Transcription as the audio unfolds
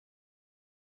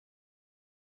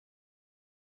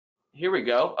Here we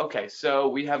go. Okay, so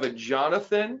we have a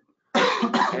Jonathan,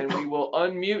 and we will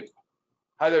unmute.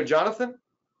 Hi there, Jonathan.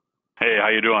 Hey, how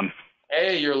you doing?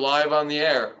 Hey, you're live on the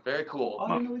air. Very cool.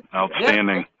 Yeah.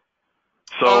 Outstanding. Uh,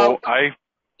 So yeah. I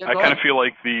Go kind of ahead. feel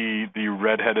like the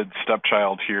redheaded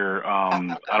stepchild here.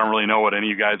 I don't really know what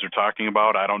any of you guys are talking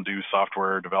about. I don't do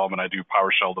software development. I do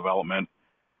PowerShell development.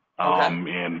 Okay.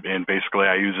 And basically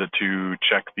I use it to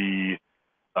check the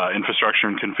infrastructure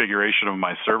and configuration of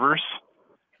my servers.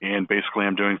 And basically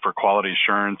I'm doing for quality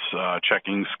assurance,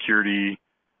 checking security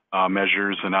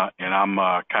measures. And I'm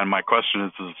kind of, my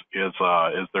question is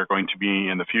there going to be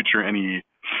in the future any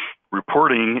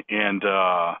reporting and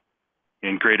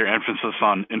greater emphasis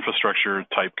on infrastructure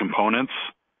type components,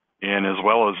 and as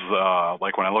well as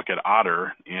like when I look at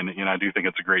Otter, and I do think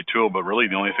it's a great tool, but really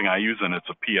the only thing I use in it's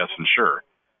a PS Ensure.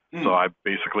 So I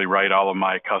basically write all of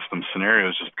my custom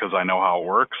scenarios just because I know how it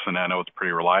works and I know it's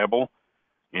pretty reliable.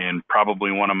 And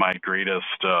probably one of my greatest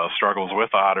struggles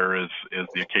with Otter is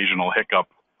the occasional hiccup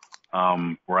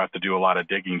where I have to do a lot of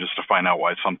digging just to find out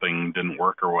why something didn't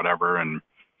work or whatever. And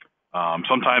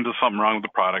sometimes it's something wrong with the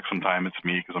product. Sometimes it's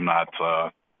me because I'm not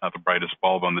the brightest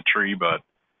bulb on the tree, but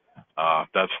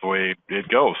that's the way it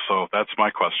goes. So that's my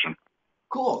question.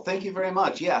 Cool. Thank you very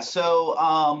much. So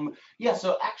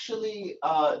actually,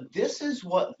 this is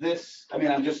what this, I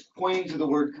mean, I'm just pointing to the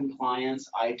word compliance,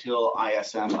 ITIL,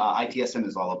 ISM, ITSM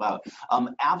is all about.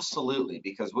 Absolutely,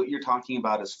 because what you're talking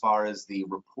about as far as the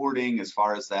reporting, as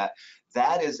far as that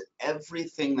is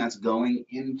everything that's going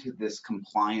into this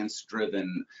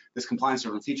compliance-driven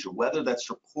feature, whether that's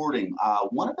reporting.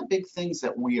 One of the big things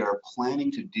that we are planning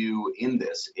to do in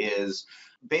this is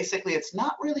basically it's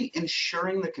not really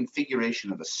ensuring the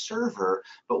configuration of a server,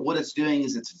 but what it's doing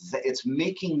is it's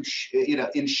making,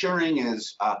 ensuring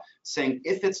is saying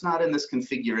if it's not in this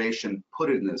configuration, put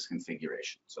it in this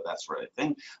configuration. So that's the right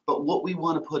thing. But what we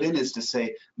want to put in is to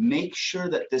say, make sure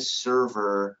that this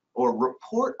server, or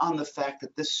report on the fact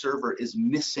that this server is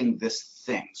missing this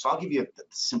thing. So I'll give you the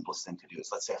simplest thing to do is,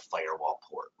 let's say, a firewall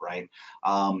port, right?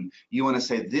 You want to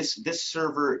say this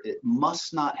server, it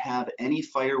must not have any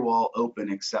firewall open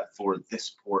except for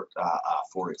this port,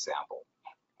 for example.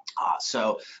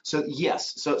 So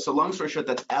long story short,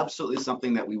 that's absolutely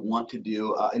something that we want to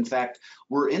do. In fact,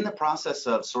 we're in the process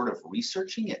of sort of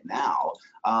researching it now,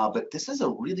 but this is a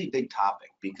really big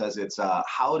topic because it's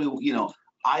how do,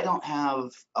 I don't have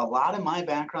a lot of my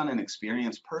background and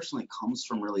experience personally comes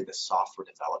from really the software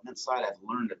development side. I've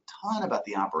learned a ton about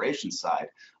the operations side,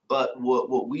 but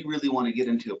what we really want to get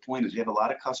into a point is we have a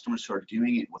lot of customers who are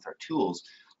doing it with our tools.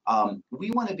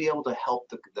 We want to be able to help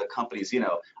the companies, in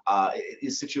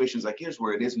situations like yours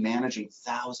where it is managing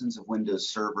thousands of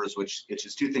Windows servers, which it's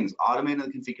just two things: automating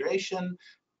the configuration,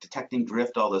 detecting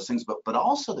drift, all those things, but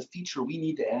also the feature we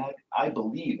need to add, I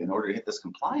believe, in order to hit this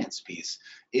compliance piece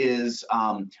is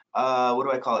what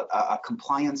do I call it? A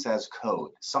compliance as code,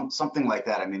 something like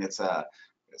that. I mean, it's sort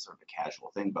of a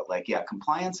casual thing, but like, yeah,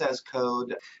 compliance as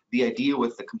code. The idea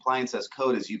with the compliance as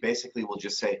code is you basically will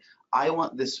just say, I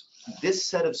want this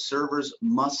set of servers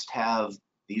must have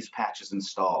these patches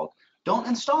installed. Don't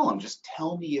install them, just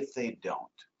tell me if they don't.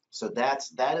 So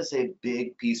that is a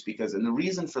big piece because, and the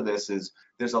reason for this is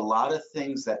there's a lot of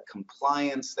things that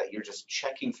compliance that you're just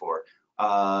checking for.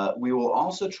 We will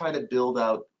also try to build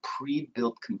out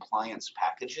pre-built compliance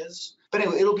packages. But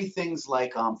anyway, it'll be things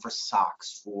like for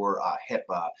SOX, for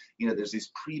HIPAA, there's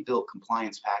these pre-built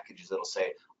compliance packages that'll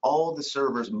say all the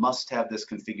servers must have this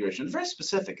configuration. It's very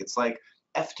specific. It's like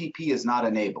FTP is not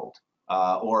enabled.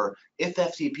 Or if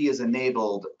FTP is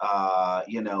enabled,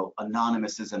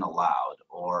 anonymous isn't allowed,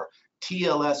 or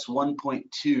TLS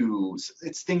 1.2,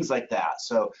 it's things like that.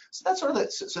 So that's sort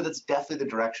of so that's definitely the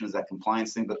direction, is that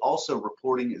compliance thing, but also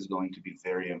reporting is going to be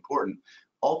very important.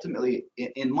 Ultimately,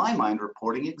 in my mind,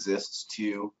 reporting exists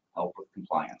to help with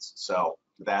compliance. So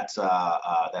that's sort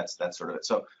of it.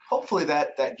 So hopefully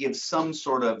that gives some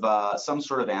sort of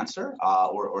answer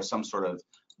or some sort of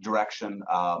direction.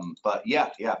 But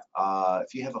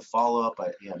if you have a follow-up,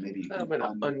 maybe you can I'm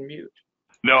gonna unmute.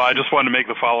 No, I just wanted to make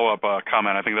the follow-up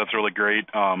comment. I think that's really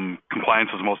great.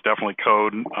 Compliance is most definitely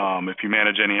code. If you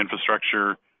manage any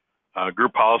infrastructure,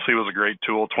 group policy was a great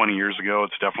tool 20 years ago.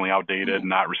 It's definitely outdated,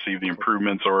 not received the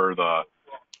improvements or the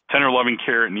tender loving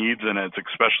care it needs, and it's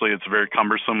very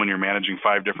cumbersome when you're managing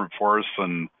 5 different forests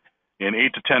and 8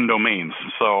 to 10 domains.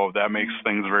 So that makes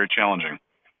things very challenging.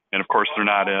 And of course, they're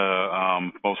not,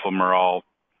 most of them are all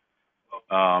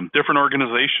different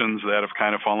organizations that have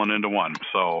kind of fallen into one.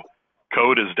 So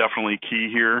code is definitely key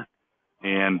here,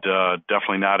 and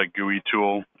definitely not a GUI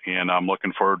tool. And I'm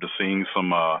looking forward to seeing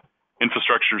some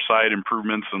infrastructure side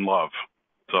improvements and love.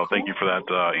 So thank you for that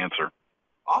answer.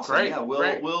 Awesome. Great, Yeah,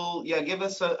 we'll give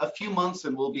us a few months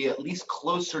and we'll be at least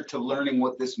closer to learning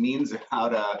what this means and how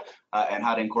to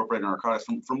incorporate it in our products.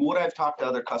 From what I've talked to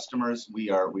other customers, we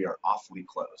are awfully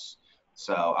close.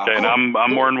 So okay, and I'm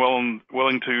more than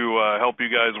willing to help you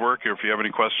guys work. If you have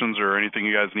any questions or anything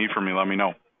you guys need from me, let me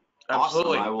know.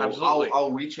 Absolutely. Awesome. Absolutely.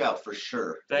 I'll reach out for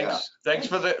sure. Thanks. Yeah.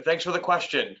 Thanks for the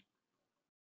question.